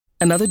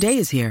Another day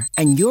is here,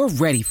 and you're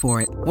ready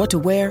for it. What to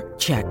wear?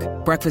 Check.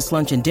 Breakfast,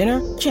 lunch, and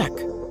dinner? Check.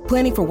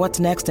 Planning for what's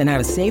next and how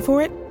to save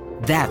for it?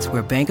 That's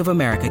where Bank of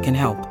America can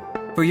help.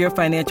 For your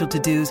financial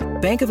to-dos,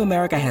 Bank of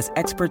America has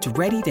experts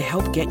ready to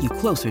help get you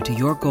closer to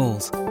your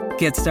goals.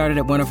 Get started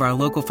at one of our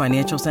local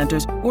financial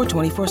centers or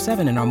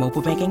 24/7 in our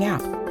mobile banking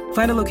app.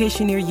 Find a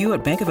location near you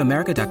at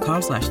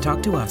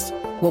bankofamerica.com/talktous.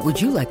 What would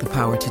you like the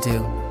power to do?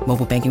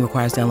 Mobile banking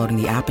requires downloading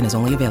the app and is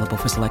only available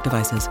for select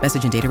devices.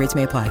 Message and data rates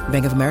may apply.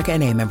 Bank of America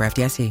N.A., member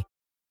FDIC.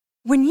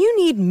 When you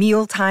need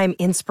mealtime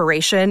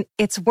inspiration,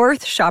 it's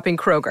worth shopping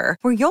Kroger,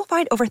 where you'll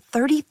find over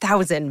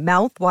 30,000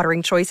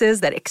 mouth-watering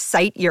choices that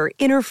excite your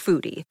inner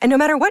foodie. And no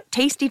matter what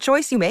tasty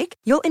choice you make,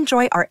 you'll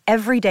enjoy our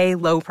everyday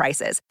low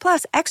prices,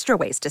 plus extra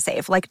ways to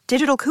save, like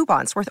digital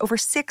coupons worth over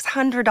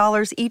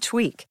 $600 each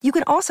week. You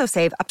can also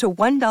save up to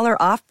 $1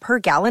 off per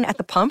gallon at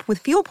the pump with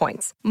fuel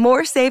points.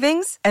 More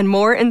savings and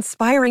more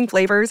inspiring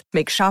flavors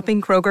make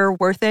shopping Kroger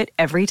worth it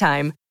every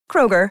time.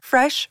 Kroger,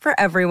 fresh for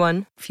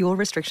everyone. Fuel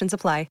restrictions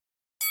apply.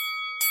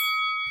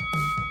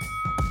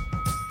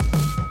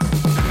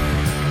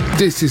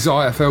 This is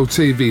IFL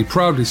TV,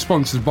 proudly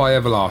sponsored by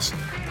Everlast.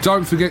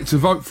 Don't forget to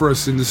vote for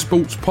us in the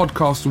Sports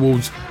Podcast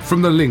Awards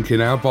from the link in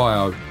our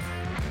bio.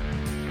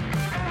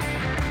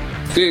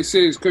 This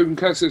is Kugan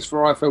Cassis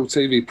for IFL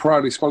TV,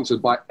 proudly sponsored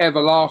by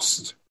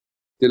Everlast.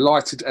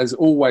 Delighted as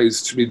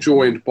always to be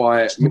joined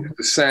by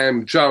Mr.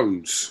 Sam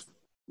Jones.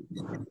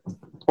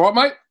 All right,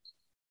 mate?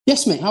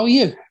 Yes, mate. How are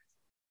you?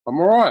 I'm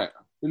all right.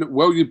 You look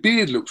well. Your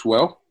beard looks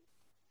well.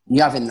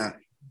 You having that?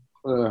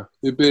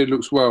 Your beard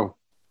looks well.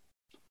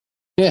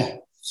 Yeah,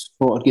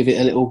 thought I'd give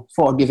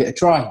it a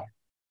try.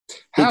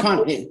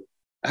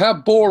 How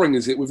boring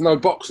is it with no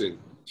boxing?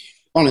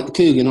 On it,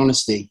 Coogan,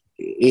 honestly,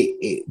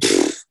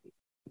 it's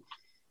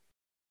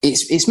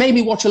made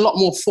me watch a lot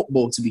more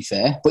football, to be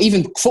fair. But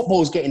even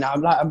football's getting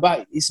out.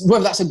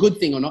 Whether that's a good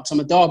thing or not, because I'm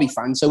a Derby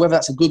fan. So whether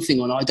that's a good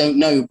thing or not, I don't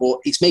know. But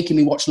it's making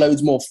me watch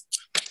loads more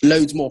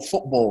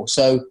football.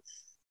 So,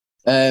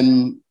 but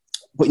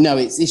no,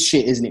 it's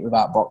shit, isn't it,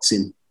 without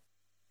boxing?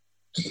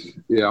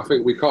 Yeah, I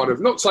think we kind of,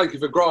 not take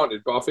it for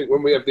granted, but I think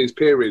when we have these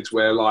periods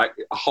where like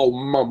a whole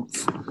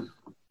month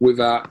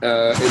without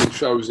any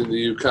shows in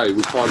the UK,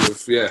 we kind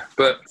of, yeah.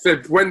 But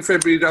when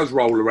February does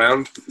roll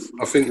around,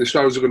 I think the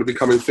shows are going to be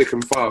coming thick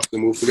and fast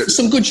and we'll forget. There's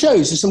some good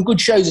shows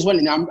as well.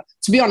 Now,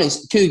 to be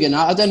honest, Coogan,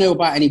 I don't know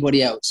about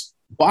anybody else,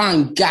 but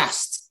I'm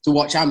gassed to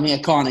watch Amir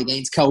Khan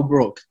against Kell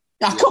Brook.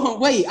 I can't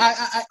wait.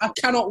 I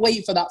cannot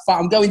wait for that fight.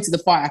 I'm going to the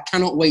fight. I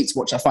cannot wait to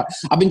watch that fight.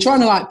 I've been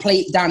trying to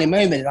play it down in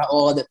my moment,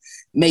 that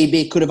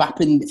maybe it could have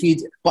happened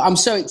but I'm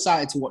so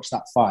excited to watch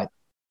that fight.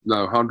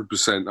 No,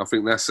 100%. I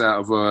think that's out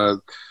of a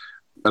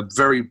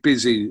very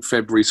busy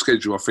February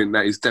schedule. I think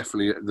that is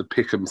definitely the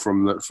pick 'em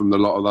from the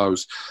lot of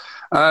those.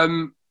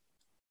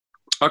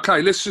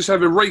 Okay, let's just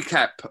have a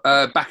recap.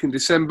 Back in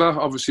December,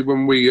 obviously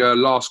when we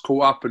last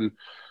caught up and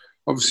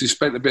obviously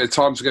spent a bit of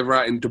time together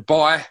out in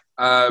Dubai.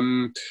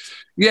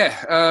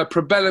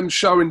 Probellum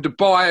show in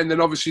Dubai, and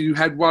then obviously you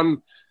had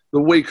one the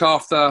week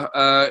after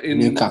in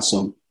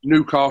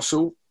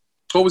Newcastle.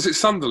 Or was it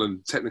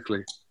Sunderland,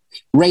 technically?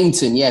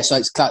 Rainton, yeah. So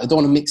it's I don't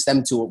want to mix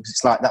them two up because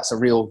it's like that's a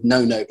real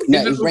no-no. But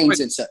no, it was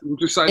Rainton. So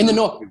in the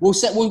north,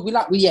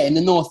 in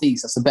the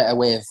northeast. That's a better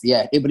way of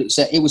But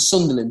it was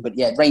Sunderland, but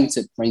yeah,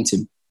 Rainton.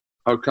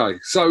 Okay,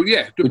 so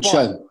yeah, Dubai. Good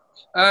show.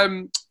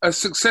 A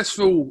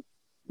successful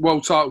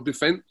world title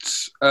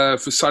defence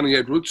for Sonny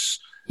Edwards.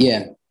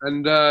 Yeah.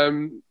 And, I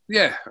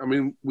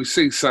mean, we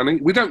see Sonny.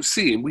 We don't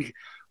see him.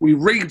 We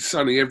read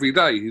Sonny every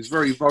day. He's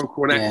very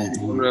vocal and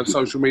active on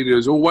social media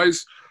as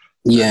always.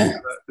 Yeah.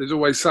 There's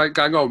always something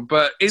going on.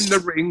 But in the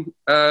ring,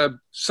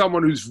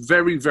 someone who's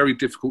very, very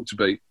difficult to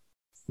beat.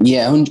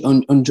 Yeah,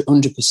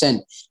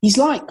 100%. He's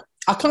like,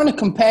 I kind of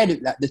compared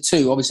the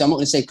two. Obviously, I'm not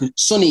going to say, because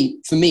Sonny,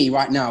 for me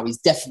right now, is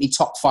definitely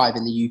top 5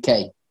 in the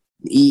UK.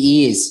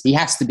 He is. He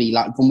has to be,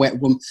 from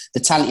the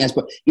talent he has.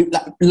 But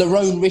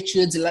Lerone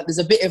Richards, there's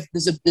a bit of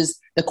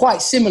they're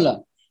quite similar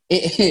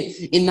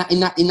in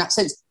that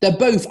sense. They're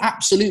both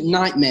absolute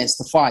nightmares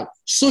to fight.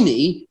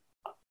 Sonny,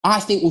 I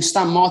think, will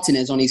stand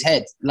Martinez on his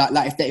head.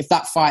 If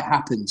that fight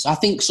happens, I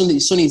think Sonny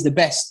is the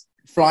best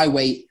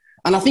flyweight,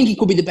 and I think he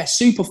could be the best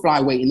super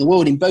flyweight in the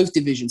world in both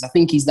divisions. I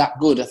think he's that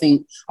good. I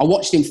think I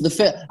watched him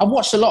I've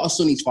watched a lot of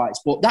Sonny's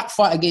fights, but that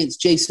fight against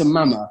Jason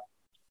Mama.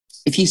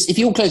 If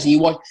you look closely,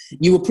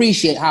 you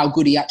appreciate how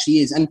good he actually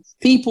is. And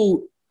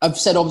people have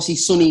said, obviously,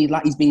 Sonny,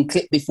 he's been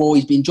clipped before,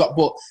 he's been dropped.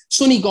 But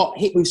Sonny got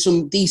hit with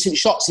some decent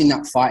shots in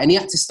that fight, and he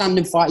had to stand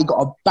and fight. He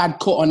got a bad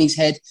cut on his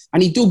head,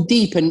 and he dug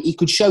deep, and he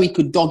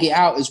could dog it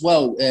out as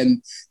well.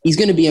 He's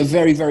going to be a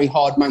very, very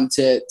hard man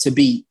to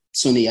beat,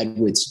 Sonny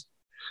Edwards.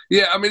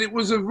 Yeah, I mean, it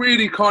was a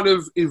really kind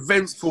of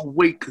eventful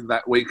week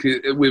that week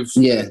with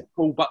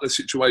Paul Butler's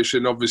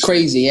situation, obviously.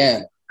 Crazy,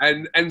 yeah.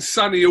 And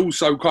Sonny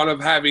also kind of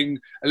having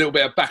a little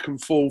bit of back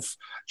and forth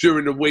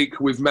during the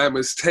week with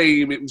Mama's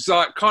team. It was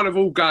kind of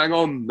all going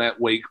on that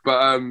week.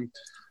 But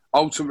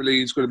ultimately,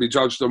 he's going to be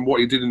judged on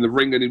what he did in the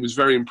ring, and he was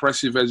very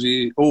impressive, as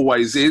he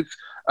always is.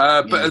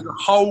 But as a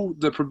whole,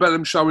 the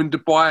Probellum show in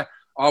Dubai,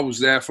 I was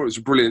there. I thought it was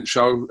a brilliant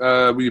show.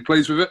 Were you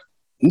pleased with it?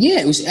 Yeah,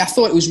 it was. I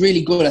thought it was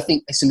really good. I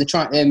think listen,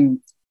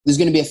 there's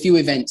going to be a few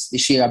events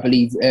this year, I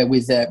believe,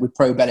 with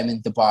Probellum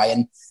in Dubai,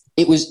 and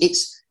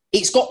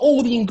it's got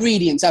all the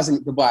ingredients,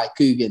 hasn't it, Dubai,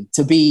 Coogan,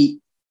 to be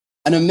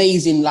an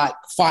amazing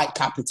fight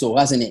capital,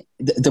 hasn't it?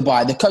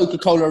 Dubai. The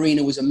Coca-Cola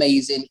Arena was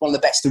amazing. One of the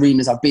best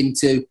arenas I've been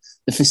to.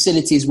 The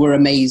facilities were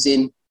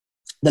amazing.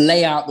 The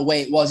layout, the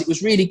way it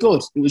was really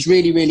good. It was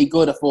really, really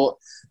good. I thought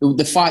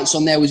the fights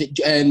on there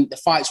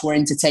the fights were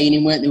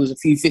entertaining, weren't there? There was a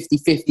few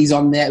 50-50s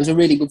on there. It was a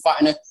really good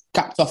fight, and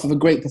capped off of a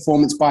great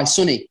performance by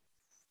Sonny.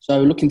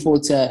 So looking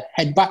forward to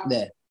head back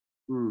there.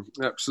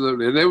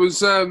 Absolutely. And there was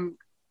kind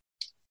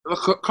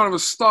of a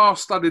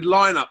star-studded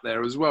lineup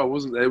there as well,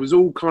 wasn't there? It was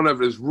all kind of,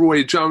 there's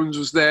Roy Jones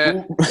was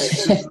there.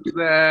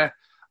 there.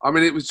 I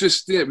mean, it was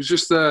just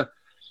a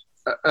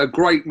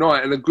great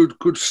night and a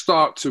good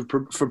start for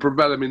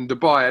Probellum in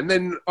Dubai. And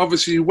then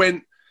obviously you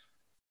went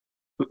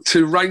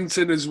to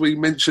Rainton, as we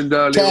mentioned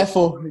earlier.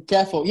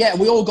 Careful. Yeah,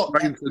 we all got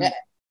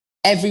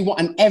every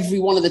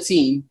one of the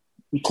team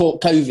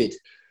caught COVID.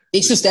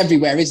 It's just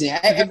everywhere, isn't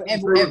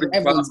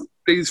it?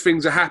 These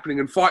things are happening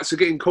and fights are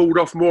getting called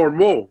off more and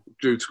more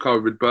due to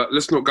COVID. But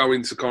let's not go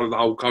into kind of the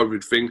whole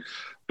COVID thing.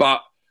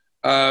 But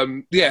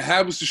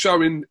how was the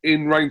show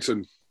in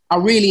Rainton? I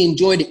really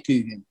enjoyed it,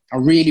 Coogan. I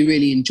really,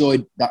 really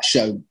enjoyed that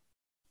show.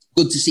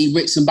 Good to see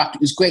Ritson back.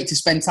 It was great to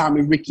spend time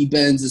with Ricky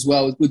Burns as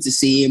well. It was good to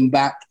see him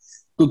back.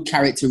 Good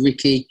character,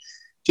 Ricky.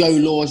 Joe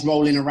Law's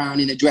rolling around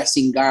in a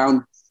dressing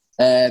gown.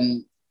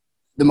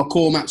 The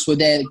McCormacks were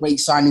there, great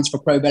signings for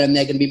Probellum.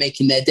 They're going to be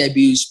making their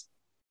debuts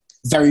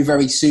very,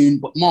 very soon.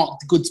 But Mark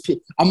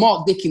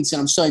Dickinson,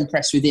 I'm so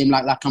impressed with him.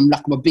 I'm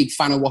a big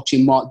fan of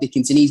watching Mark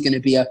Dickinson. He's going to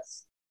be an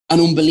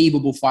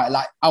unbelievable fighter.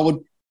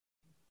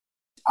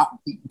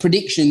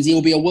 Predictions,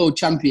 he'll be a world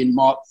champion,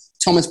 Mark.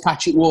 Thomas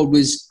Patrick Ward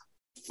was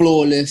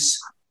flawless.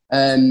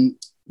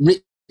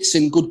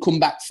 Ritson, good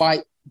comeback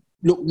fight.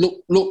 Look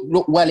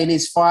well in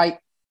his fight.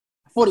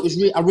 I thought it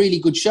was a really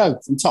good show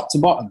from top to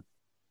bottom.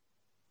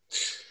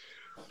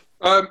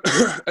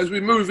 As we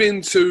move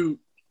into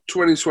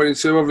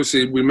 2022,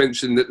 obviously we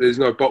mentioned that there's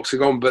no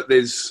boxing on, but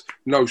there's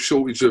no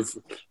shortage of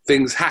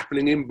things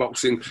happening in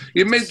boxing.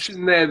 You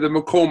mentioned there the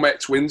McCormack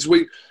twins.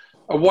 We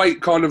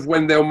await kind of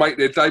when they'll make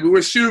their debut. We're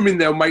assuming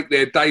they'll make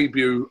their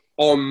debut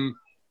on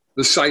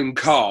the same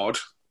card.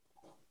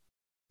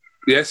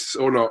 Yes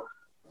or not?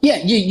 Yeah,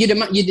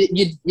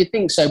 you'd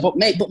think so, but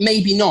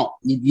maybe not.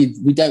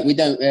 We don't.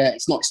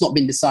 It's not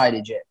been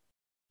decided yet.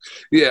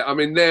 Yeah, I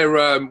mean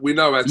they're we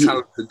know how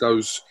talented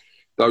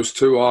those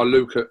two are,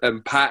 Luca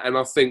and Pat, and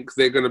I think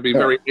they're going to be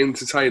very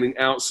entertaining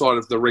outside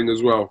of the ring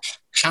as well.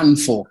 A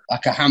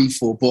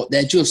handful, but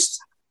they're just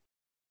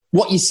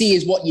what you see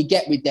is what you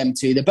get with them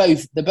two. They're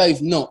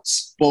both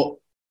nuts, but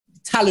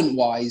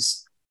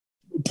talent-wise,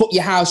 put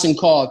your house and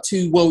card.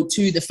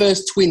 The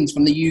first twins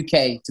from the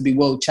UK to be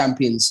world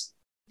champions,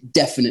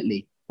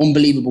 definitely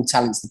unbelievable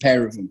talents. The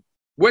pair of them.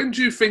 When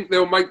do you think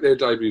they'll make their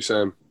debut,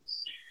 Sam?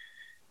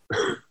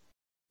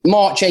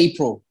 March,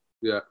 April.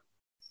 Yeah.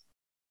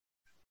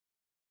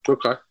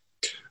 Okay.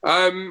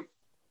 I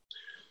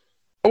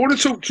want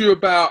to talk to you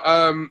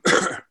about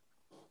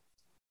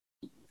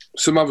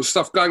some other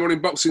stuff going on in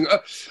boxing.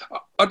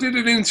 I did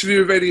an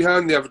interview with Eddie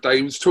Hearn the other day.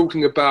 He was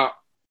talking about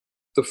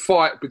the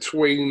fight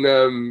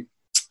between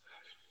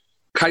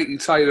Katie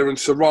Taylor and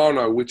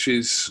Serrano, which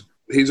he's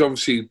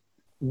obviously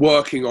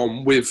working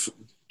on with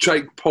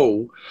Jake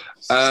Paul.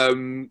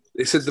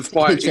 He said the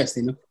fight...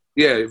 Interesting.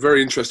 Yeah,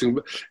 very interesting.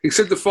 He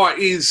said the fight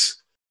is...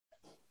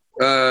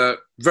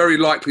 very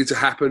likely to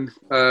happen.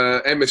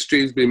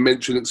 MSG has been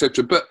mentioned,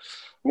 etc. But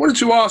I wanted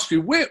to ask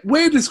you,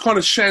 where does kind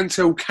of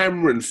Chantel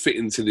Cameron fit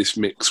into this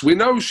mix? We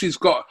know she's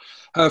got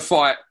her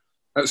fight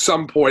at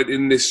some point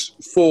in this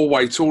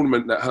four-way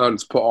tournament that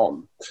Hearn's put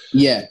on.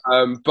 Yeah.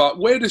 But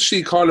where does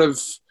she kind of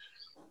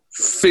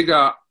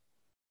figure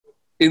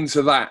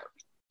into that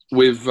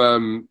with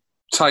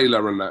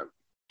Taylor and that?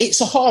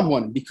 It's a hard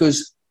one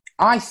because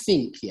I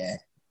think,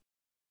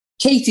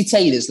 Katie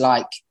Taylor's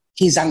like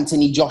his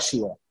Anthony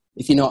Joshua,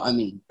 if you know what I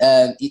mean.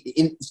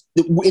 In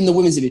the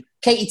women's division,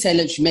 Katie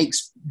Taylor, she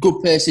makes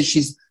good purses.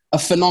 She's a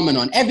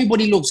phenomenon.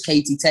 Everybody loves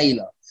Katie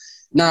Taylor.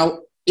 Now,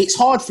 it's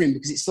hard for him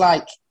because it's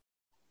like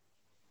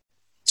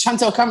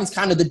Chantel Cameron's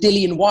kind of the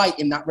Dillian White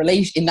in that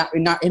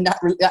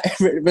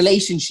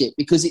relationship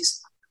because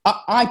it's.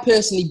 I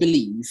personally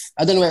believe,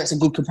 I don't know whether it's a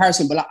good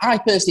comparison, but I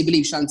personally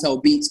believe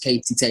Chantel beats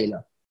Katie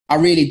Taylor. I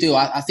really do.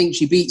 I think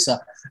she beats her.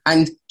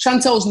 And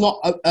Chantel's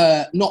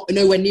not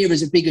nowhere near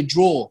as a big a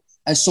draw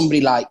as somebody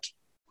like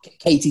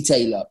Katie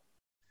Taylor.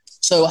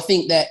 So I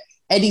think that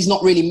Eddie's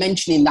not really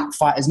mentioning that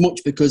fight as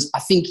much because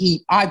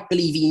I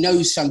believe he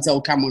knows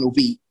Chantel Cameron will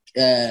beat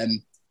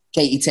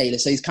Katie Taylor.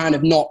 So he's kind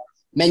of not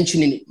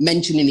mentioning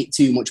it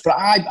too much. But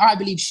I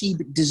believe she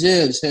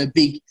deserves her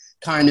big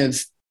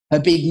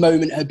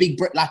moment, her big,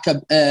 like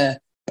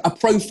a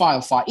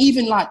profile fight.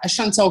 Even like a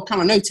Chantel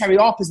Cameron. I know Terry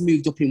Harper's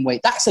moved up in weight.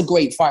 That's a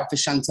great fight for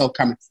Chantel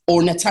Cameron.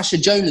 Or Natasha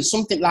Jonas,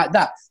 something like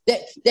that.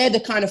 They're the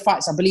kind of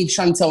fights I believe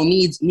Chantel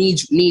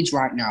needs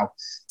right now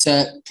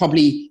to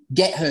probably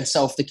get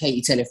herself the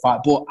Katie Taylor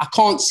fight. But I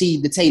can't see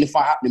the Taylor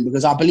fight happening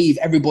because I believe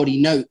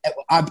everybody knows.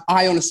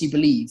 I honestly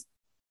believe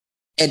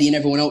Eddie and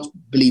everyone else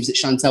believes that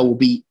Chantel will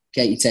beat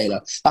Katie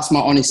Taylor. That's my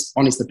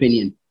honest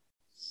opinion.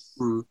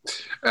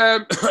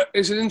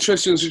 It's an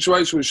interesting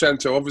situation with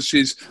Chantel.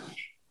 Obviously, she's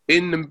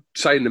in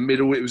the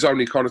middle. It was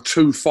only kind of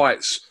 2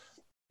 fights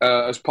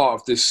as part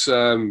of this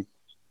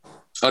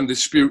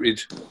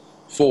undisputed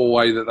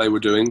 4-way that they were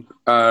doing.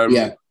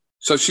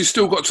 So she's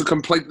still got to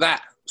complete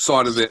that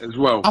side of it as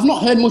well. I've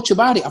not heard much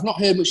about it. I've not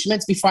heard much. She's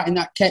meant to be fighting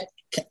that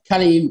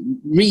Kelly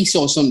Reese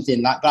or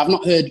something like. But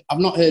I've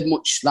not heard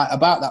much like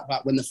about that.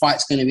 About when the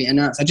fight's going to be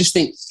announced. I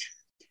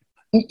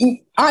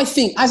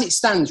think as it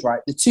stands, right,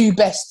 the 2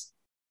 best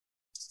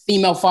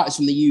female fighters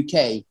from the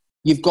UK.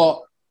 You've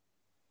got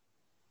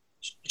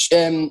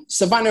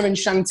Savannah and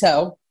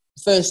Chantel,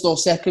 first or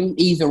second,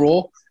 either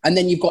or, and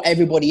then you've got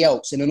everybody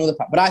else in another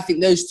pack. But I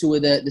think those 2 are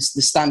the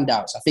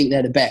standouts. I think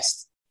they're the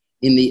best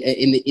in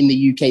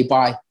the UK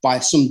by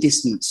some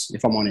distance,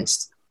 if I'm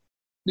honest.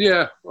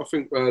 Yeah, I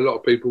think a lot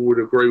of people would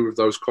agree with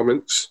those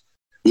comments.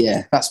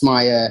 Yeah, that's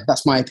my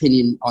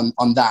opinion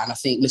on that. And I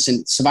think,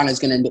 listen, Savannah's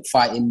going to end up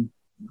fighting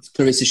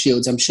Clarissa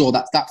Shields. I'm sure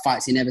that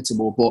fight's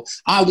inevitable. But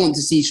I want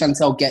to see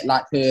Chantel get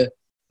like her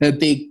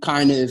big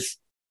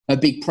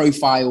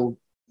profile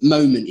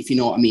moment, if you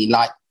know what I mean,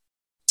 like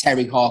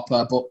Terry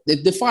Harper. But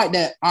the fight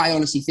that I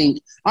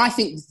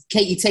think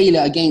Katie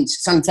Taylor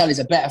against Chantel is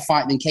a better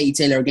fight than Katie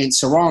Taylor against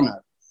Serrano.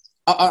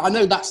 I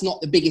know that's not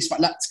the biggest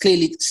fight. That's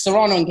clearly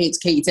Serrano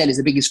against Katie Taylor is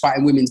the biggest fight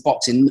in women's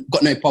boxing.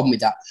 Got no problem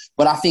with that.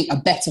 But I think a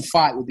better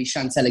fight would be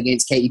Chantel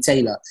against Katie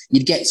Taylor.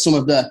 You'd get some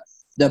of the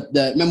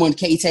remember when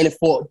Katie Taylor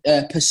fought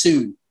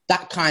Pursuit?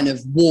 That kind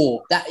of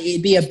war.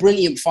 It'd be a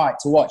brilliant fight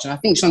to watch. And I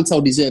think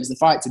Chantel deserves the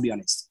fight, to be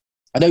honest.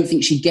 I don't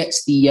think she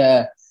gets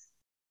the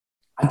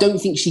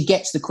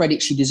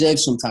credit she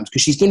deserves sometimes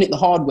because she's done it the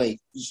hard way,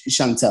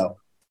 Chantel.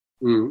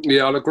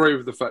 Yeah, I'll agree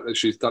with the fact that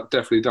she's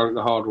definitely done it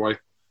the hard way.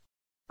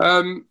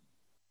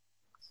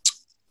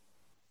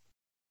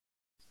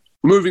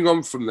 Moving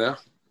on from there,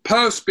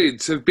 purse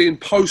bids have been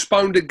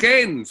postponed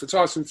again for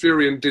Tyson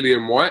Fury and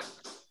Dillian Whyte.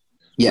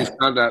 Yeah. We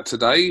found out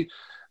today.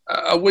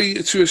 Are we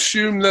to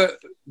assume that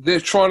they're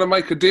trying to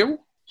make a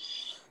deal?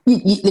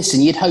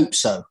 Listen, you'd hope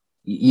so.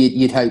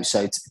 You'd hope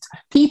so.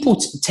 People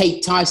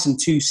take Tyson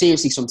too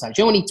seriously sometimes.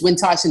 You know, when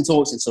Tyson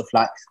talks and stuff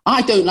like,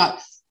 I don't like,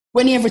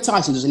 whenever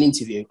Tyson does an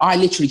interview, I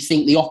literally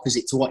think the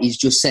opposite to what he's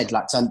just said.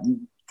 Like,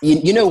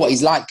 you know what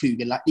he's like,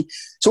 Coogan. Like,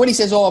 so when he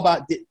says all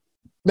about,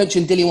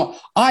 mention Dillian Whyte,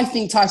 I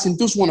think Tyson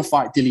does want to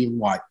fight Dillian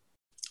Whyte.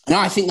 And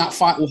I think that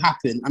fight will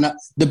happen. And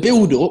the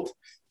build-up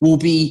will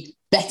be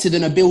better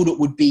than a build-up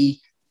would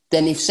be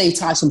than if, say,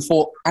 Tyson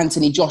fought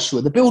Anthony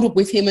Joshua. The build-up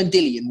with him and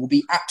Dillian will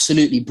be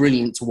absolutely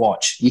brilliant to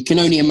watch. You can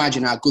only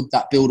imagine how good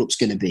that build-up's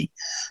going to be.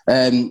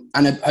 And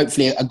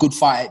hopefully a good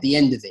fight at the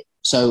end of it.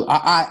 So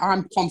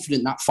I'm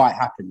confident that fight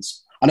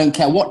happens. I don't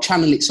care what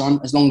channel it's on,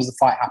 as long as the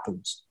fight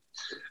happens.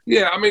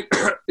 Yeah, I mean,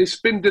 it's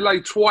been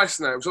delayed twice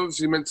now. It was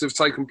obviously meant to have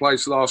taken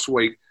place last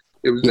week.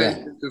 It was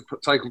meant to have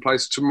taken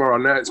place tomorrow.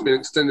 Now it's been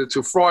extended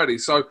till Friday.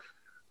 So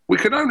we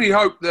can only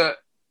hope that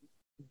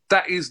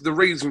is the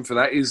reason for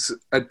that, is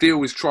a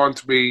deal is trying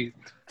to be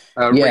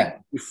reached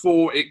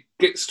before it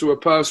gets to a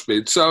purse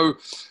bid. So,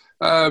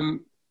 I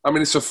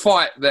mean, it's a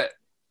fight that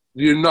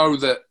you know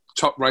that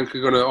Top Rank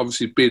are going to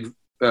obviously bid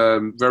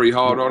very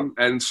hard on,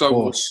 and so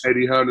will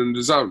Eddie Hearn and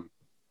DAZN.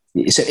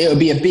 So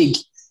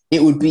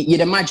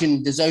you'd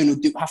imagine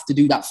DAZN would have to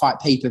do that fight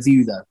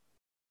pay-per-view, though.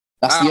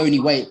 That's the only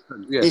way.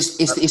 Yeah,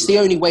 it's the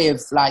only way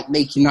of like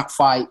making that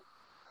fight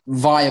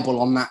viable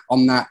on the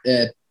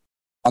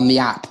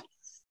app.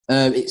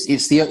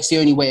 It's the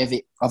only way of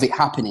it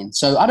happening.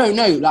 So I don't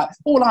know. Like,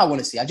 all I want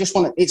to see, I just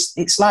want to.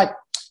 It's like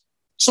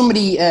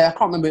somebody I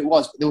can't remember who it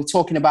was, but they were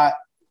talking about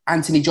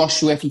Anthony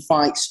Joshua. If he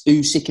fights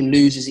Usyk and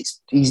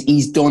loses,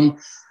 he's done.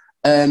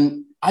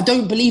 I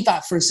don't believe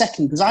that for a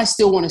second because I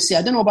still want to see.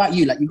 I don't know about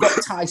you. Like, you've got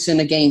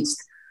Tyson against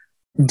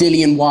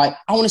Dillian Whyte.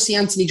 I want to see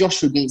Anthony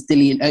Joshua against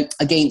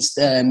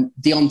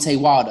Deontay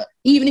Wilder.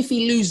 Even if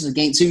he loses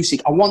against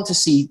Usyk, I want to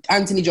see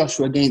Anthony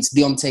Joshua against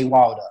Deontay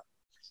Wilder.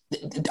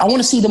 I want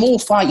to see them all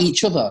fight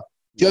each other.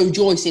 Joe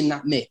Joyce in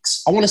that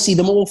mix. I want to see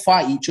them all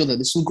fight each other.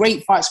 There's some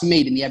great fights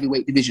made in the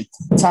heavyweight division.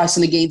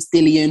 Tyson against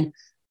Dillian,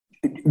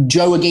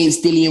 Joe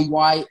against Dillian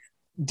Whyte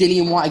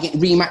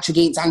rematch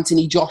against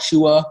Anthony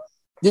Joshua.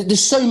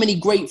 There's so many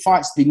great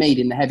fights to be made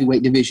in the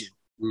heavyweight division.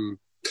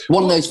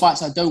 One of those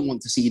fights I don't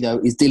want to see, though,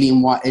 is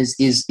Dillian Whyte is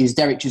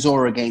Derek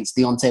Chisora against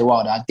Deontay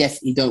Wilder. I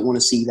definitely don't want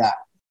to see that.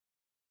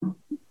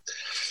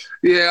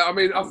 Yeah, I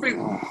mean, I think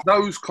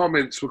those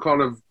comments were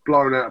kind of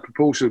blown out of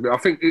proportion a bit. I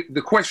think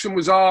the question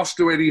was asked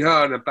to Eddie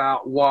Hearn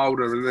about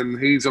Wilder, and then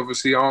he's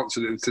obviously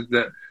answered it and said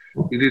that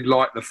he did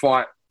like the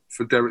fight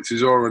for Derek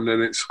Chisora, and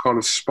then it's kind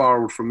of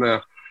spiralled from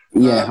there.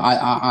 Yeah,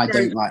 I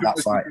don't like that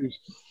fight.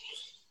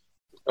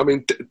 I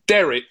mean,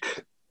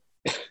 Derek,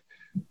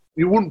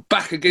 you wouldn't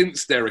back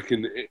against Derek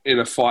in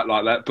a fight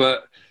like that,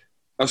 but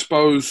I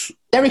suppose...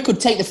 Derek could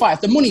take the fight.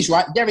 If the money's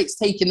right, Derek's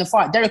taking the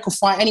fight. Derek will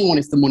fight anyone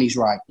if the money's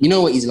right. You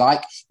know what he's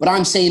like. But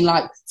I'm saying,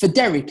 like, for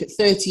Derek at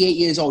 38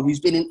 years old,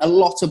 who's been in a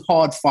lot of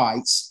hard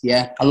fights,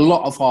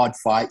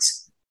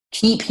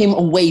 keep him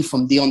away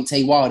from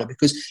Deontay Wilder.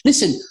 Because,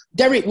 listen,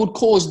 Derek would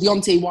cause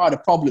Deontay Wilder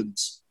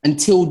problems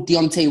until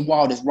Deontay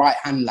Wilder's right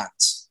hand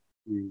lands.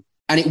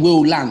 And it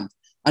will land.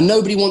 And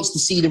nobody wants to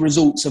see the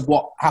results of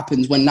what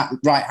happens when that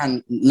right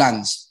hand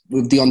lands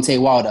with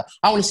Deontay Wilder.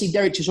 I want to see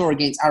Derek Chisora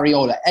against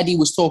Areola. Eddie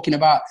was talking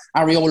about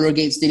Areola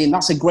against Dillian.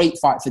 That's a great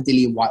fight for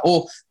Dillian Whyte.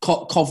 Or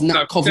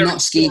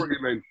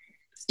Kovnatski.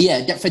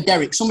 Yeah, for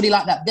Derek. Somebody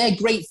like that. They're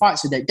great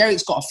fights for Derek.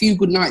 Derek's got a few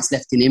good nights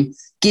left in him.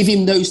 Give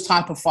him those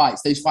type of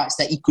fights, those fights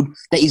that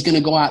he's going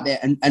to go out there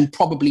and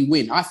probably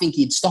win. I think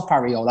he'd stop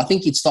Areola. I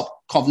think he'd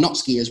stop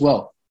Kovnatski as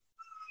well.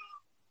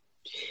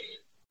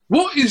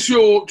 What is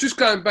your... Just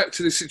going back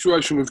to the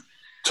situation with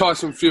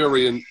Tyson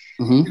Fury and...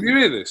 Can you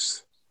hear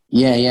this?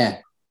 Yeah.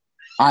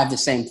 I have the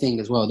same thing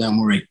as well, don't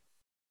worry.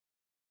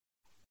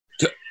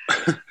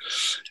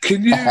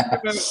 Can you...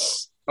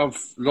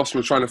 I've lost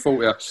my train of thought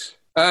here.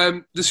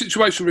 The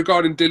situation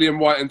regarding Dillian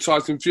Whyte and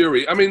Tyson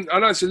Fury, I mean, I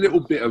know it's a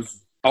little bit of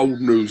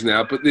old news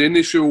now, but the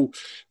initial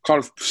kind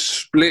of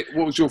split,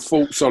 what was your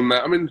thoughts on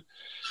that? I mean,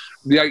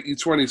 the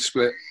 80-20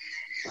 split.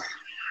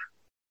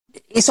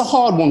 It's a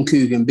hard one,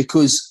 Coogan,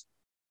 because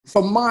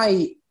from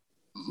my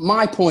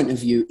point of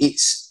view,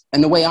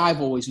 and the way I've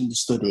always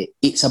understood it,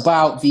 it's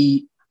about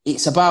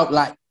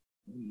like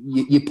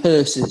your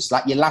purses,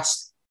 like your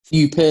last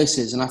few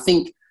purses. And I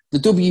think the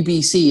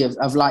WBC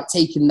have like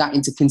taken that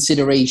into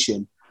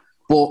consideration.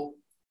 But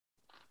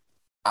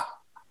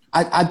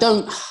I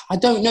don't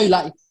know,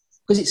 like,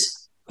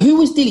 because who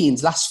was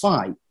Dillian's last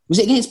fight? Was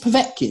it against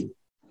Povetkin?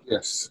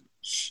 Yes.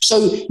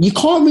 So you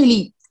can't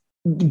really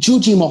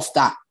judge him off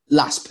that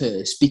last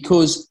purse,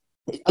 because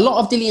a lot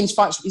of Dillian's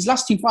fights, his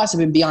last two fights have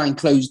been behind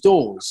closed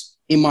doors,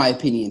 in my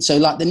opinion. So,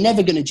 like, they're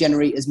never going to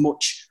generate as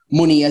much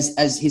money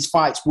as his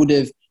fights would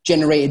have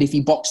generated if he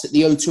boxed at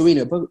the O2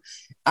 Arena. But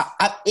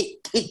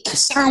it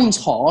sounds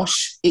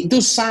harsh. It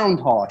does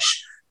sound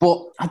harsh.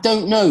 But I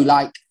don't know,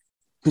 like,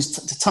 because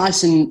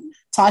Tyson's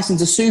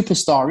a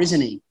superstar,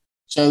 isn't he?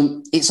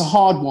 So it's a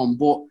hard one,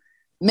 but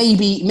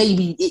maybe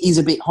it is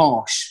a bit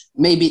harsh.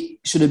 Maybe it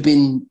should have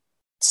been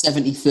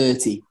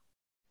 70-30.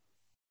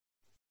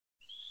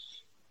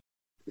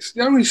 It's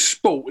the only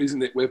sport,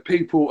 isn't it, where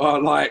people are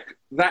like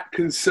that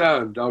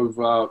concerned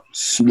over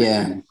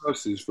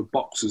purses for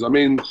boxers. I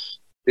mean,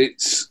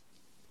 it's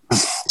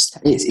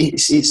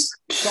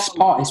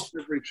part.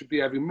 Should be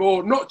having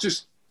more, not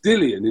just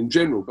Dillian in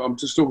general, but I'm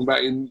just talking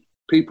about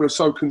people are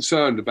so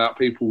concerned about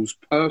people's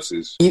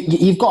purses.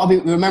 You've got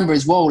to remember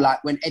as well,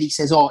 like when Eddie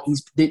says,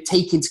 he's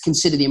taking to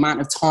consider the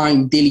amount of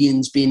time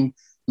Dillian's been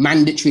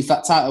mandatory for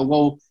that title.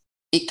 Well,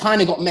 it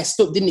kind of got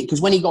messed up, didn't it?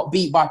 Because when he got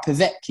beat by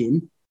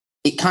Povetkin,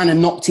 it kind of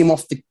knocked him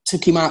off,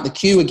 took him out the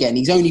queue again.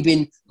 He's only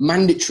been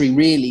mandatory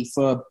really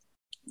for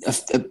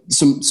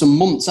some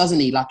months,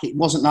 hasn't he? Like, it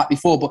wasn't like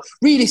before. But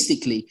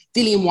realistically,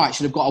 Dillian Whyte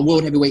should have got a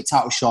world heavyweight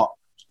title shot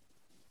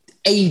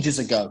ages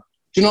ago.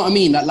 Do you know what I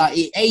mean? Like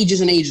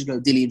ages and ages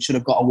ago, Dillian should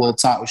have got a world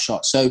title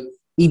shot. So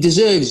he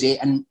deserves it,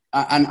 and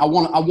I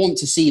want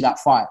to see that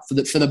fight for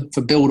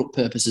build-up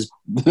purposes,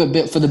 for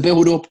the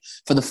build-up,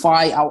 for the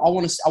fight. I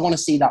want to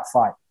see that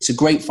fight. It's a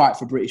great fight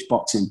for British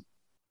boxing.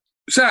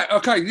 So,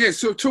 okay, yeah,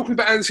 so talking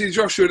about Anthony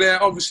Joshua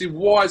there, obviously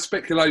wide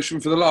speculation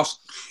for the last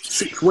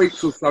 6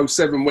 weeks or so,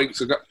 7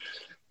 weeks ago,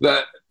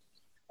 that,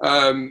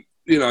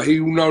 he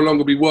will no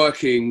longer be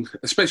working,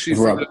 especially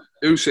for the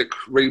Usyk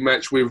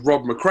rematch with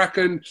Rob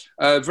McCracken.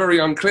 Very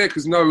unclear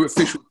because no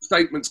official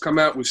statements come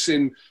out. We've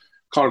seen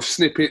kind of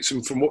snippets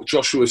and from what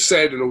Joshua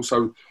said, and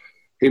also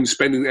him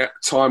spending that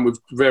time with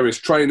various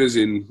trainers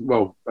in,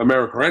 well,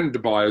 America and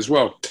Dubai as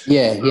well.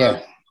 Yeah.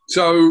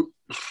 So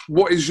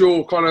what is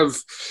your kind of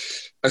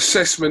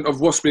assessment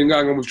of what's been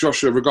going on with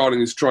Joshua regarding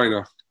his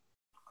trainer?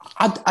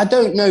 I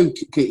don't know.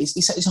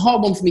 It's a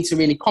hard one for me to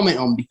really comment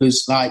on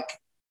because, like,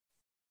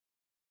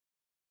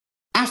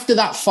 after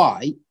that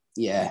fight,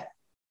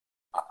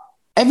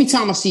 every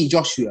time I see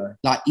Joshua,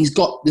 like, his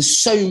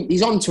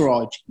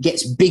entourage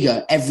gets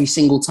bigger every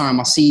single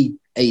time I see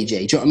AJ. Do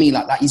you know what I mean?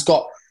 Like he's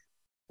got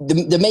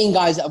the main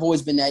guys that have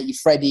always been there, you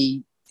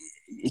Freddie,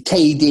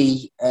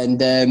 KD,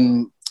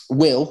 and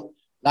Will.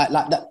 Like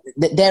that,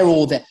 they're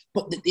all there,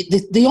 but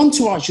the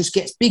entourage just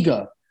gets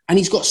bigger, and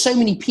he's got so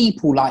many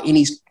people in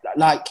his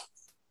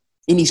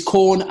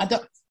corner.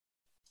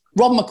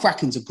 Rob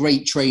McCracken's a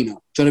great trainer.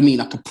 Do you know what I mean?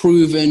 Like a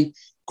proven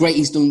great.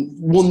 He's done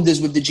wonders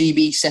with the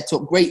GB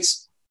setup. Great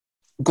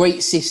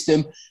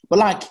system. But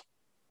like,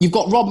 you've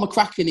got Rob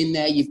McCracken in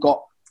there. You've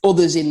got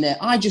others in there.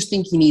 I just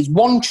think he needs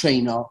one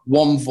trainer,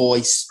 one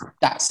voice.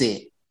 That's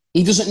it.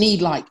 He doesn't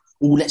need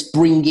let's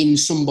bring in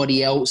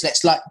somebody else.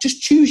 Let's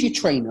just choose your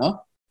trainer.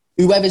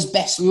 Whoever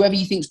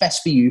you think's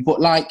best for you, but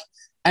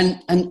and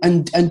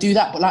do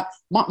that. But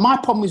my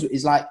problem is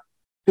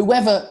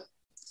whoever,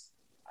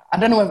 I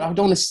don't know. I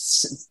don't want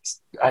to.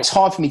 It's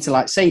hard for me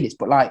to say this,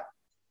 but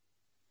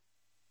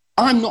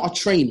I'm not a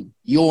trainer.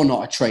 You're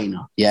not a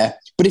trainer, yeah?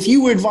 But if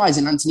you were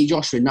advising Anthony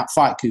Joshua in that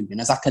fight, Coogan,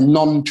 as like a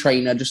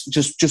non-trainer,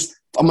 just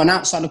from an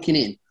outside looking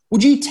in,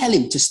 would you tell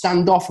him to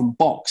stand off and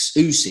box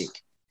Usyk?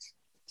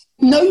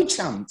 No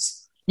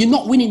chance. You're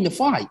not winning the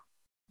fight.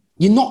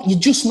 You're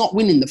just not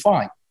winning the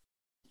fight.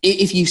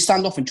 If you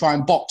stand off and try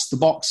and box the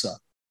boxer,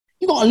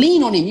 you've got to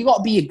lean on him. You've got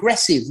to be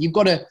aggressive. You've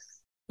got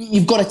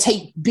to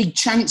take big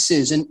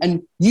chances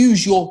and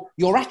use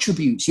your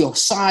attributes, your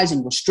size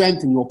and your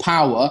strength and your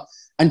power,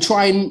 and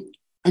try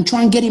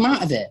and get him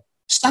out of there.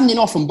 Standing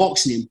off and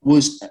boxing him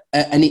was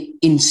an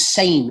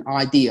insane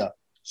idea.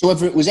 So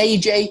whether it was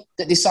AJ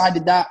that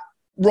decided that,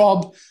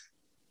 Rob,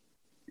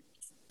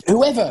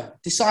 whoever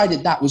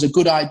decided that was a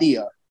good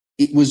idea,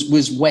 it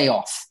was way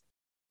off.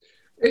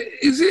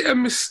 Is it a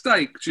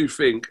mistake, do you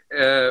think,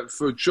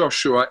 for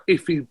Joshua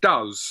if he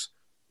does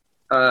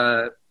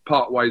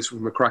part ways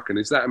with McCracken?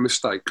 Is that a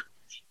mistake?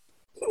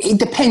 It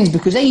depends,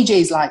 because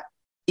AJ's like,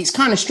 it's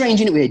kind of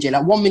strange, isn't it, with AJ?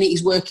 Like 1 minute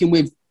he's working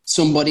with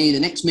somebody, the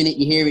next minute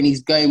you're hearing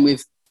he's going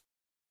with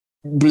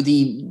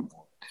bloody,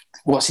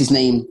 what's his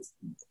name?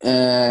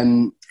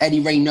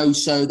 Eddie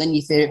Reynoso. Then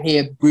you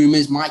hear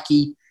rumours,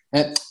 Mikey,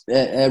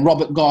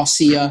 Robert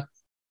Garcia.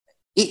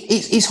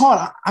 It's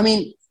hard. I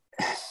mean,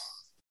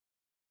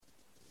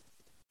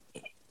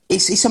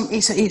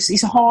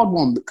 it's a hard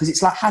one, because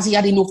it's like, has he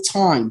had enough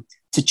time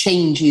to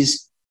change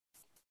his...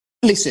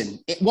 Listen,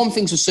 one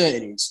thing's for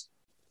certain is,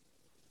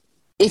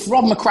 if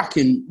Rob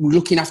McCracken were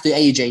looking after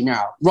AJ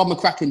now, Rob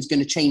McCracken's going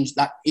to change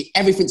that.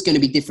 Everything's going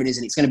to be different,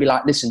 isn't it? It's going to be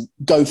like, listen,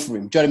 go for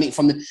him. Do you know what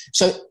I mean?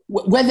 So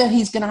whether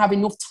he's going to have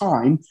enough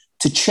time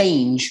to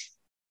change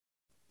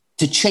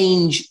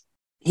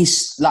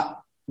his, like,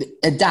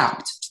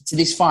 adapt to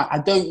this fight, I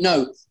don't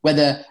know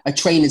whether a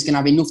trainer's going to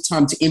have enough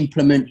time to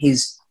implement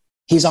his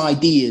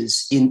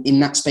ideas in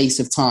that space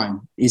of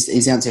time. Is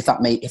the answer, if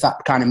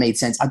that kind of made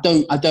sense. I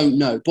don't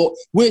know. But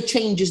were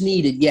changes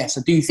needed? Yes,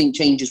 I do think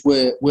changes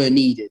were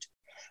needed.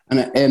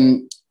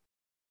 And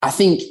I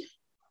think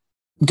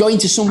going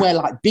to somewhere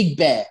like Big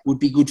Bear would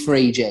be good for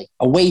AJ.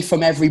 Away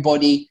from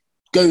everybody,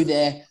 go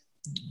there,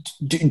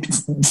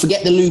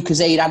 forget the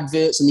Lucozade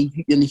adverts and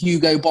the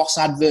Hugo Boss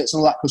adverts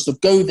and all that kind of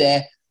stuff. Go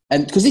there,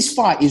 and because this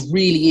fight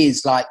really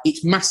is like,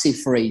 it's massive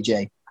for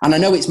AJ. And I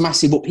know it's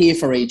massive up here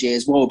for AJ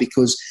as well,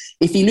 because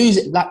if he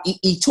loses, like,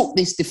 he took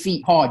this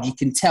defeat hard. You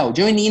can tell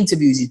during the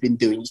interviews he's been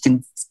doing.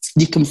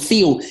 You can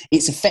feel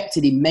it's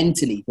affected him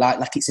mentally,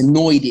 like it's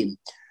annoyed him.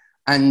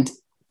 And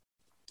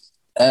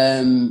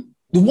the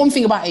one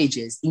thing about AJ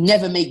is he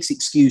never makes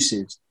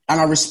excuses, and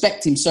I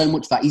respect him so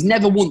much for that. He's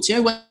never once, you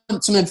know,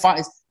 when some of the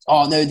fighters,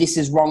 oh no, this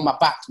is wrong, my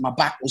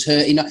back was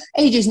hurting.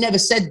 AJ's never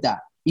said that.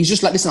 He's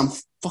just like, listen, I'm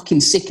fucking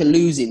sick of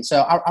losing.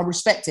 So I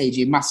respect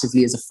AJ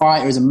massively as a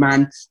fighter, as a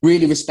man,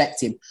 really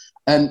respect him.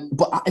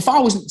 But if I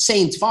was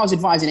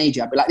advising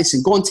AJ, I'd be like,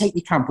 listen, go and take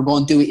your camp and go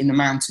and do it in the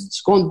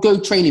mountains. Go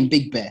train in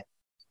Big Bear.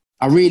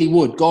 I really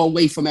would. Go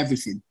away from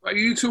everything. Are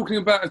you talking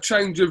about a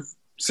change of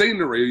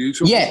scenery? Are you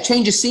talking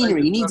change of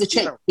scenery. He needs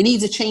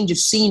a change of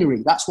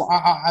scenery. That's what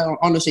I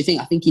honestly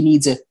think. I think he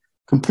needs a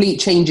complete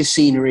change of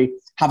scenery.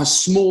 Have a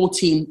small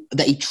team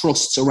that he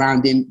trusts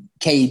around him.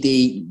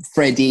 KD,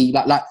 Freddie,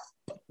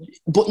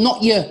 but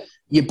not your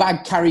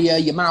bag carrier,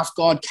 your mouth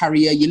guard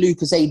carrier, your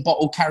Lucozade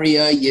bottle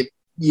carrier, your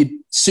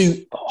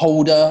suit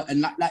holder,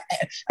 and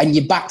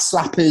your back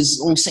slappers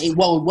all saying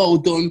well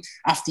done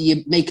after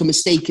you make a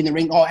mistake in the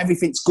ring. Oh,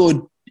 everything's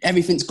good,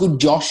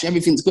 Josh,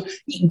 everything's good.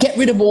 Get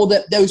rid of all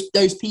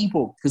those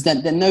people, because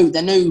they're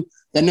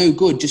no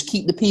good. Just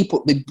keep the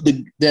people,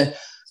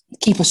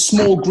 keep a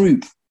small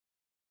group,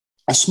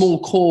 a small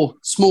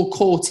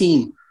core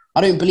team.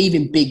 I don't believe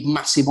in big,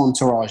 massive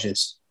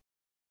entourages.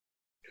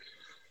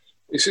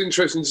 It's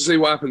interesting to see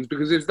what happens,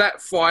 because if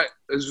that fight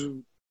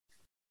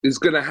is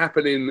going to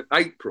happen in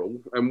April,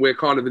 and we're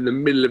kind of in the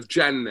middle of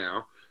Jan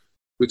now,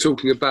 we're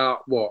talking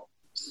about,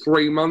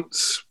 3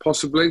 months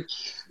possibly?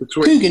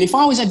 Coogan, if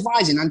I was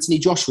advising Anthony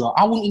Joshua,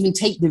 I wouldn't even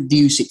take the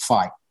Usyk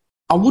fight.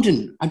 I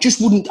wouldn't. I just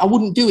wouldn't. I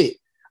wouldn't do it.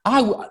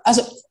 I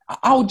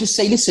would just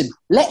say, listen,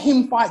 let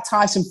him fight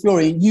Tyson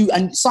Fury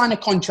and sign a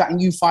contract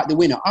and you fight the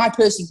winner. I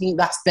personally think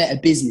that's better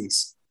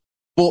business.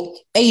 But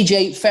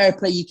AJ, fair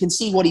play. You can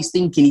see what he's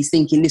thinking. He's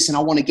thinking, listen, I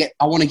want to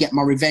get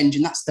my revenge,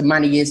 and that's the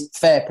man he is.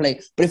 Fair play.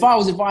 But if I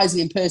was advising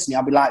him personally,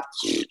 I'd be like,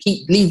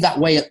 leave that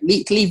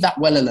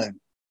well alone.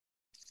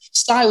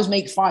 Styles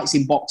make fights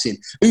in boxing.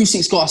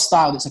 Usyk's got a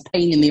style that's a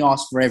pain in the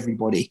arse for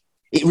everybody.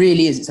 It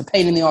really is. It's a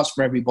pain in the arse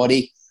for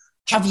everybody.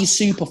 Have your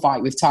super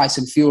fight with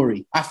Tyson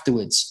Fury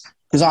afterwards,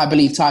 because I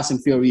believe Tyson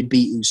Fury would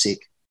beat Usyk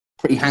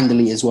pretty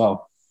handily as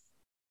well.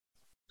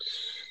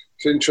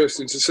 It's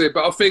interesting to see,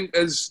 but I think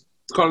as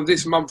kind of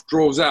this month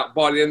draws out,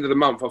 by the end of the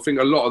month, I think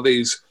a lot of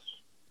these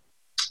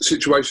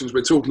situations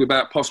we're talking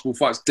about, possible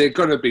fights, they're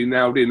going to be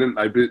nailed in, aren't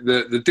they? But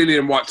the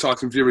Dillian Whyte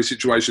Tyson Fury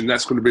situation,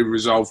 that's going to be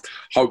resolved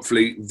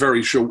hopefully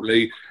very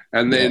shortly,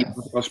 and then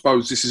I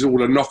suppose this is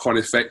all a knock-on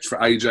effect for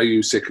AJ,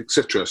 Usyk,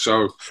 etc.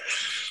 So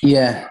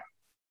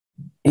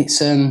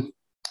it's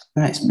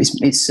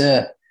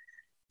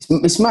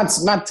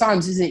mad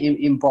times, isn't it,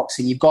 in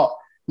boxing? You've got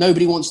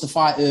Nobody wants to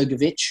fight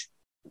Ergovic.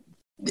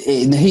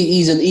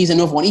 He's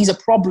another one. He's a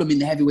problem in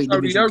the heavyweight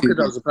division. Yoka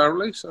does,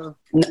 apparently. So.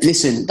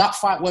 Listen, that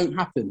fight won't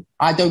happen.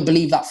 I don't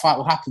believe that fight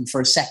will happen for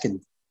a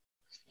second.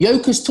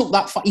 Yoka's took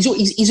that fight.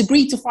 He's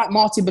agreed to fight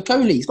Martin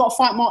Bakole. He's got to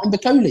fight Martin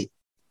Bakole.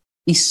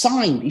 He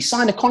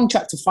signed a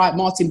contract to fight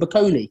Martin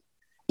Bakole.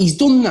 He's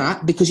done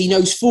that because he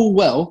knows full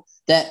well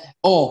that,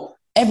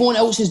 everyone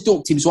else has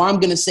ducked him, so I'm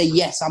going to say,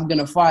 yes, I'm going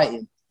to fight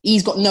him.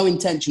 He's got no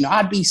intention.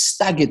 I'd be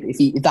staggered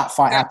if that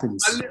fight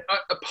happens.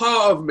 A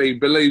part of me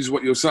believes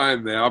what you're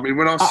saying there. I mean,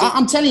 when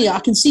I'm telling you, I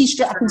can see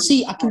straight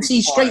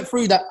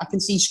through that. I can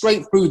see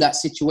straight through that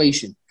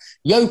situation.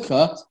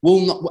 Yoka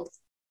will not.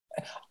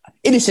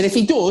 Listen, if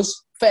he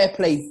does, fair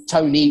play,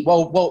 Tony.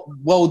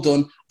 Well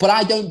done. But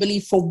I don't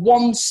believe for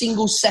one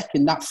single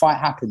second that fight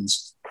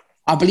happens.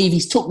 I believe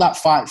he's took that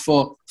fight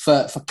for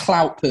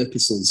clout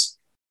purposes.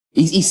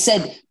 He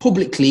said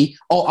publicly,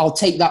 I'll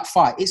take that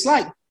fight. It's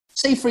like,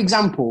 say, for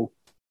example,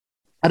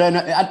 I don't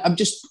know. I'm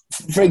just,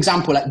 for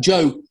example, like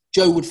Joe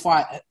would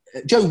fight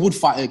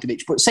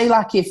Ergovic. But say,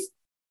 like, if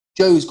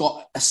Joe's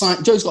got a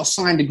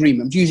signed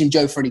agreement. I'm using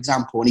Joe for an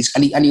example, and he's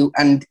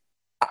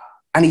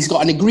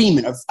got an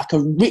agreement of like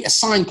a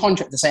signed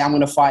contract to say, I'm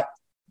going to fight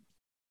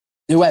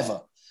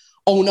whoever.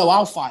 Oh no,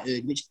 I'll fight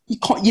Ergovic.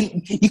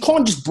 You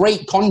can't just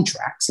break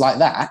contracts like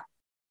that.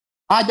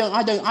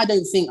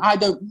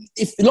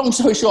 Long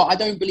story short, I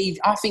don't believe.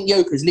 I think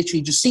Yoka's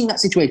literally just seen that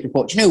situation and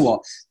thought, you know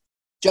what?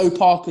 Joe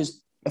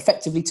Parker's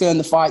effectively turned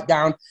the fight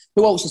down.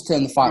 Who else has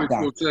turned the fight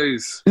down?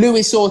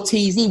 Luis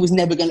Ortiz. He was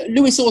never going to.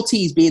 Luis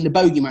Ortiz being the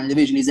bogeyman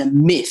division is a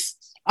myth.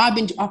 I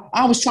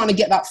was trying to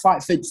get that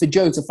fight for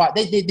Joe to fight.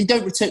 They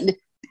don't return.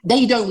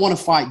 They don't want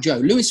to fight Joe.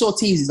 Luis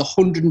Ortiz is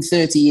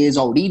 130 years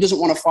old. He doesn't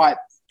want to fight.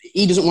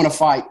 He doesn't want to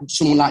fight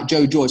someone like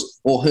Joe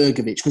Joyce or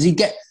Hrgovic because he'd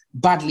get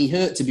badly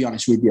hurt, to be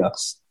honest with you.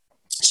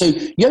 So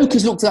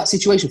Yoka's looked at that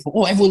situation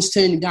for, everyone's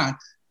turning down.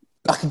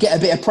 I could get a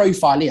bit of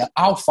profile here.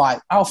 I'll fight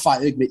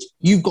Hrgovic.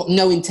 You've got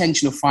no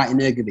intention of fighting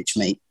Hrgovic,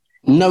 mate.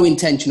 No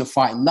intention of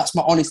fighting. That's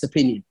my honest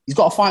opinion. He's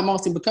got to fight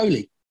Martin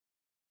Bakole.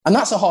 And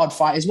that's a hard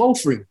fight as well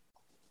for him.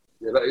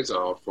 Yeah, that is a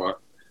hard fight.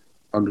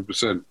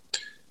 100%.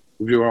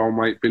 With your old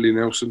mate, Billy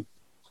Nelson.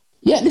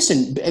 Yeah,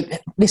 listen,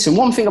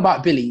 one thing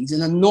about Billy, he's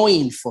an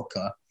annoying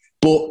fucker.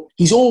 But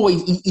he's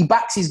always he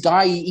backs his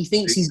guy. He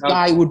thinks his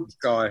guy would.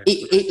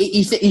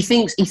 He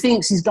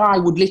thinks his guy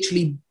would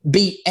literally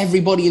beat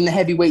everybody in the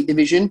heavyweight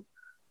division.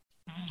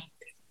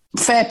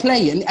 Fair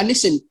play, and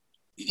listen,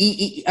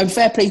 and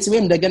fair play to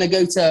him. They're going to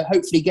go to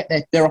hopefully get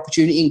their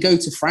opportunity and go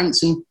to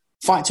France and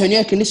fight Tony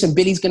Yoka. And listen,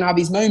 Billy's going to have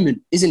his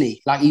moment, isn't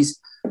he? Like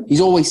he's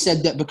always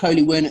said that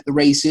Bakole weren't at the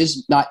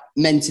races, like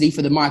mentally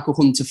for the Michael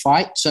Hunter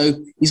fight. So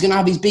he's going to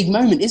have his big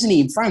moment, isn't he,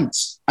 in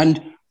France?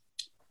 And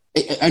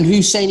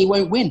who's saying he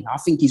won't win? I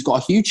think he's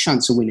got a huge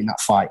chance of winning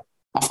that fight.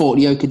 I thought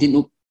Yoka didn't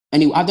look.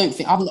 Anyway, I've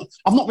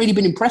not really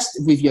been impressed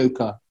with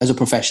Yoka as a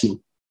professional.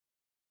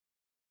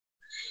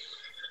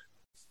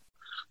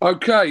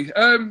 Okay,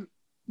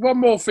 one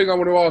more thing I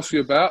want to ask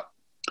you about.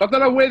 I don't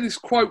know where this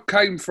quote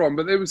came from,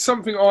 but there was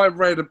something I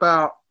read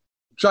about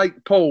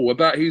Jake Paul,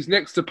 about his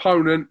next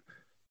opponent,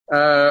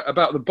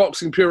 about the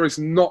boxing purists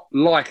not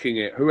liking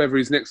it, whoever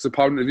his next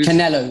opponent is.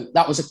 Canelo.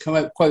 That was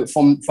a quote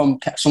from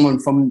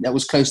someone that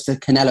was close to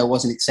Canelo,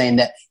 wasn't it? Saying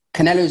that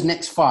Canelo's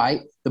next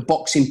fight, the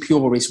boxing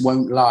purists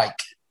won't like.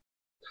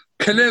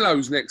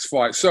 Canelo's next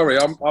fight. Sorry,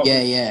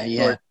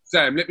 Yeah. Sorry.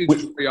 Sam, let me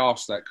just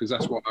re-ask that because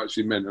that's what I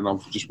actually meant and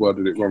I've just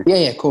worded it wrong.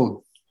 Yeah,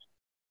 cool.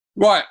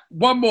 Right,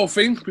 one more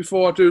thing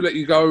before I do let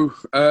you go,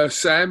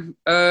 Sam.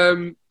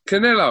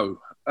 Canelo.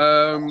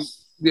 I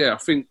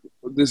think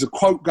there's a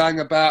quote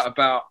going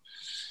about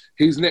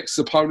his next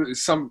opponent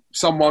is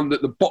someone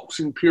that the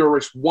boxing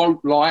purists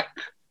won't like.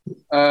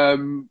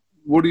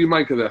 What do you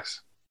make of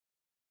this?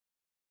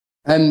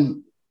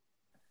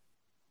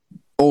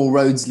 All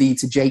roads lead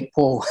to Jake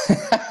Paul.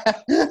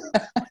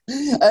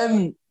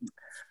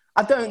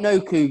 I don't know,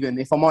 Coogan,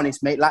 if I'm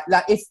honest, mate.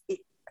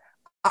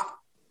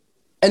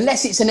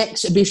 Unless it's an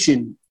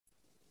exhibition,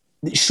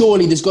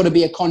 surely there's got to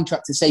be a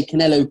contract to say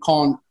Canelo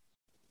can't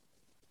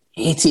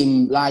hit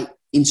him like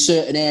in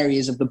certain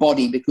areas of the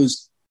body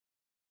because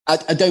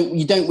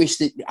you don't wish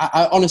that.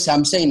 Honestly,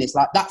 I'm saying this,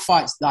 like that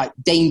fight's like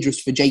dangerous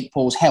for Jake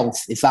Paul's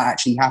health if that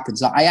actually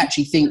happens. Like I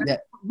actually think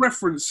that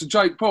reference to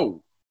Jake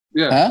Paul.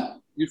 Yeah. Huh?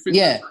 You think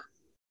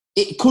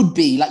it could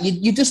be like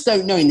you just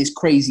don't know in this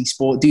crazy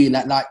sport, do you?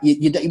 Like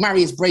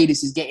Marius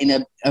Bradis is getting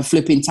a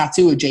flipping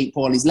tattoo of Jake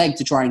Paul on his leg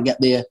to try and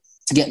get the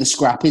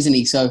scrap, isn't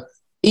he? So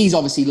he's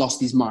obviously lost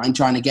his mind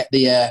trying to get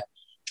the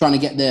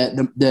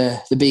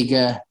big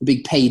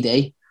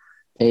payday.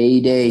 But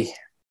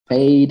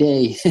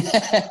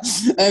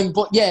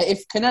yeah,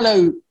 if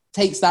Canelo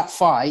takes that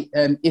fight,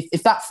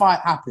 if that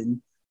fight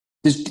happened,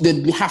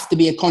 there'd have to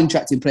be a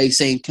contract in place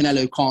saying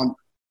Canelo can't.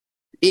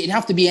 It'd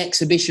have to be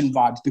exhibition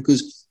vibes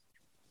because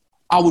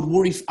I would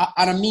worry,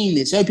 and I mean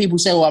this. So people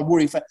say, I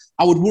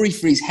would worry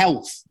for his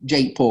health,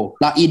 Jake Paul.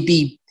 Like he'd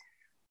be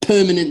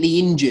permanently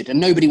injured, and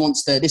nobody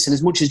wants to. Listen,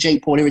 as much as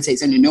Jake Paul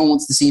irritates anyone, no one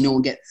wants to see no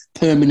one get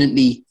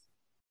permanently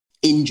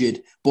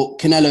injured. But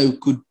Canelo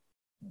could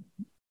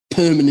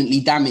permanently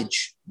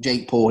damage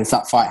Jake Paul if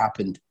that fight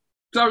happened.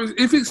 So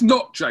if it's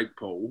not Jake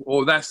Paul,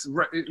 or that's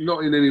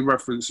not in any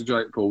reference to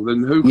Jake Paul,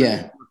 then who can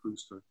it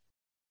reference to?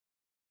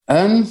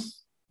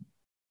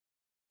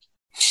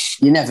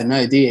 You never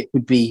know, do you? It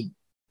could be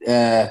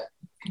Conor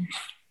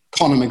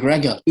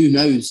McGregor. Who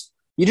knows?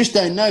 You just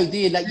don't know, do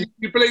you? Like,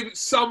 you believe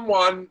it's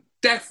someone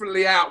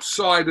definitely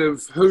outside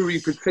of who he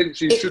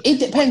potentially should... It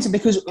depends,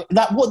 because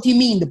what do you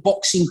mean the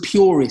boxing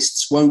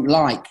purists won't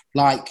like?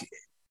 Like,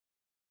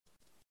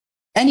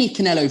 any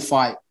Canelo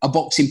fight, a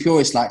boxing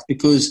purist likes,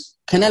 because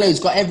Canelo's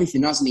got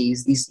everything, hasn't he?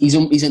 He's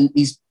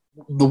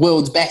the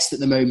world's best at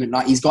the moment.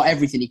 Like, he's got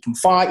everything. He can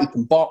fight, he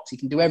can box, he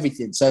can do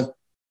everything. So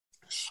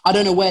I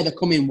don't know where they're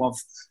coming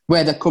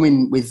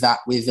with that.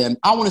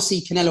 I want to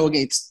see Canelo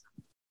against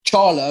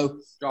Charlo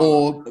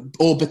or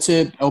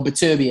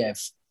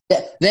Beterbiev.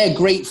 They're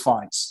great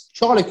fights.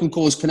 Charlo can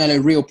cause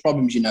Canelo real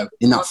problems, in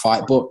that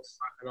fight. But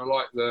and I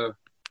like the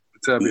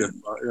Beterbiev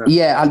fight.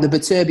 Yeah, and the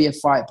Beterbiev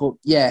fight. But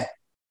yeah,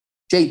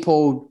 Jake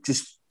Paul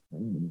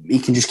he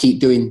can just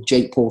keep doing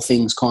Jake Paul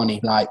things, can't he?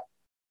 Like,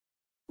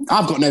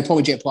 I've got no problem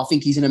with Jake Paul. I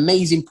think he's an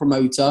amazing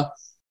promoter. I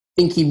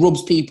think he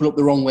rubs people up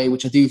the wrong way,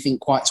 which I do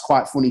think quite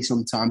funny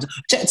sometimes.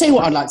 Tell you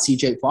what I'd like to see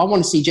Jake Paul. I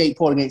want to see Jake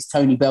Paul against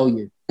Tony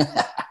Bellew.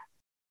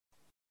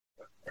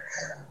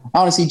 I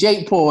want to see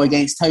Jake Paul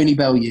against Tony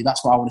Bellew.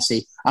 That's what I want to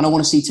see. And I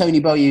want to see Tony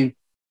Bellew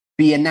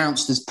be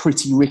announced as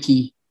Pretty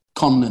Ricky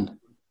Conlan.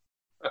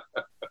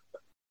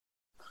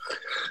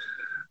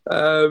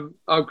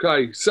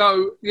 Okay,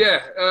 so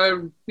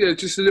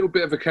just a little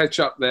bit of a catch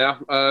up there.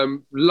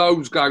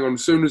 Loads going on.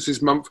 As soon as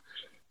this month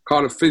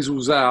kind of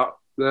fizzles out,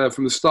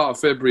 from the start of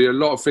February, a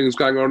lot of things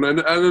going on, and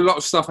a lot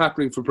of stuff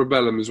happening for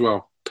Probellum as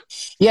well.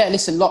 Yeah,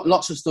 listen,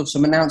 lots of stuff.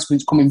 Some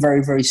announcements coming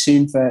very, very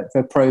soon for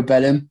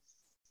Probellum.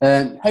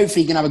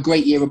 Hopefully, you're gonna have a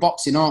great year of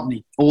boxing, aren't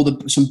we?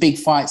 Some big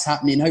fights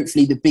happening.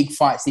 Hopefully, the big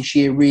fights this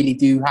year really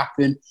do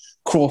happen.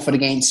 Crawford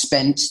against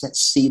Spence.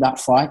 Let's see that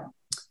fight.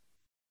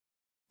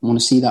 I want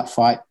to see that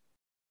fight.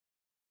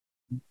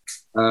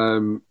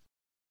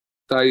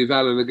 Dave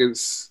Allen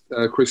against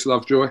Chris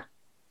Lovejoy.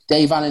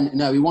 Dave Allen,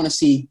 no, we want to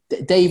see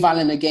Dave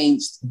Allen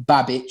against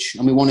Babbage,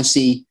 and we want to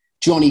see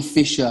Johnny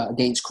Fisher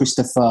against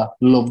Christopher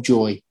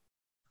Lovejoy.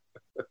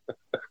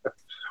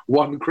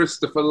 One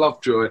Christopher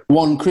Lovejoy.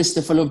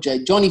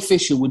 Johnny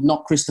Fisher would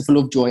knock Christopher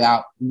Lovejoy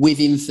out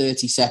within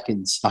 30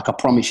 seconds. Like, I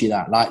promise you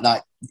that.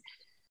 Like.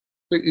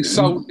 I think he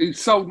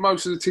sold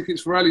most of the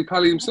tickets for Ali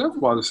Pally himself,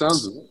 by the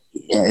sounds of it.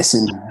 Yeah,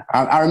 listen,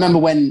 I remember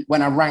when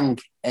I rang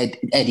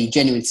Eddie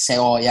genuinely to say,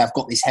 "Oh yeah, I've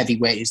got this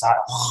heavyweight." It's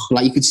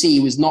like you could see he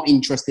was not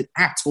interested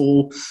at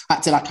all.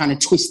 Had to kind of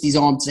twist his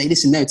arm to say,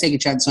 "Listen, no, take a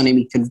chance on him.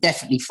 He can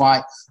definitely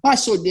fight." I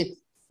saw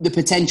the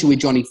potential with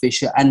Johnny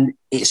Fisher, and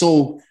it's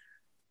all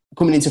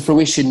coming into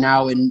fruition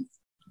now.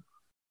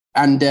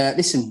 And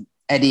listen,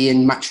 Eddie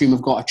and Matchroom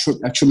have got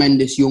a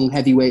tremendous young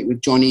heavyweight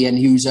with Johnny, and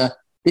he's an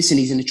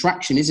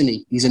attraction, isn't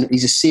he? He's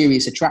a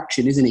serious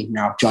attraction, isn't he?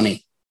 Now,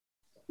 Johnny.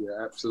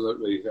 Yeah,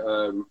 absolutely.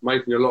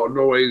 Making a lot of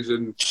noise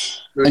and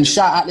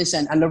shout out,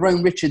 listen, and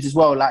Lerone Richards as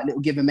well. Like, little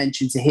give a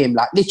mention to him.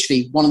 Like,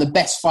 literally one of the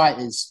best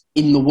fighters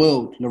in the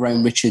world.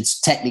 Lerone Richards,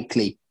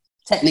 technically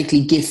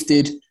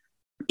gifted.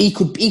 He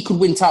could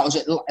win titles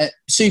at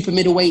super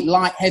middleweight,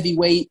 light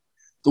heavyweight.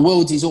 The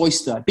world's his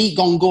oyster. Beat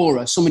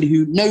Gongora, somebody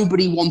who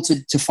nobody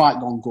wanted to fight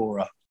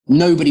Gongora.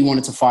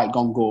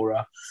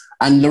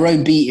 And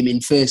Lerone beat him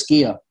in first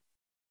gear.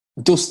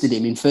 Dusted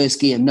him in first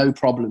gear, no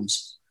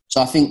problems.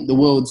 So I think the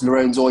world's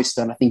Lerone's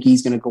oyster, and I think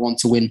he's going to go on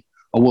to win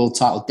a world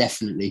title,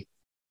 definitely.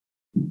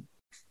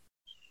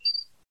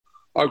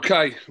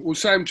 Okay. Well,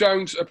 Sam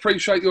Jones,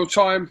 appreciate your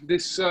time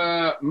this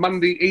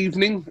Monday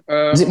evening.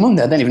 Is it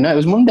Monday? I don't even know. It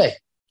was Monday.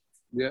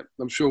 Yeah,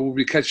 I'm sure we'll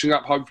be catching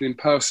up, hopefully in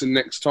person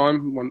next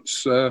time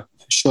once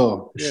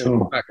sure.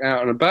 We're back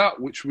out and about,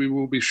 which we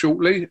will be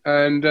shortly.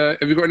 And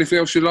have you got anything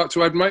else you'd like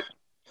to add, mate?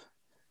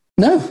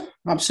 No,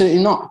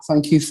 absolutely not.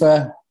 Thank you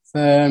for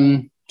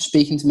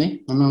speaking to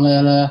me, and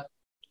I'll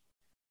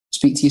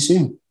speak to you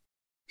soon.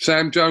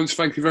 Sam Jones,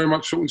 thank you very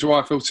much for talking to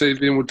IFL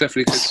TV, and we'll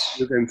definitely catch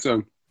you again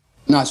soon.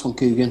 Nice one,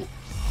 Coogan.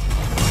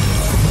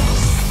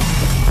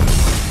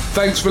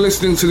 Thanks for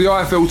listening to the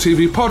IFL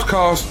TV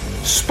podcast,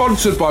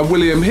 sponsored by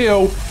William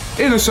Hill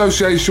in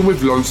association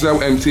with Lonsdale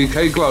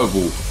MTK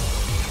Global.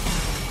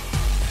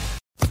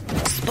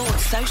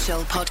 Sports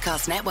Social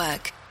Podcast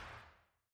Network.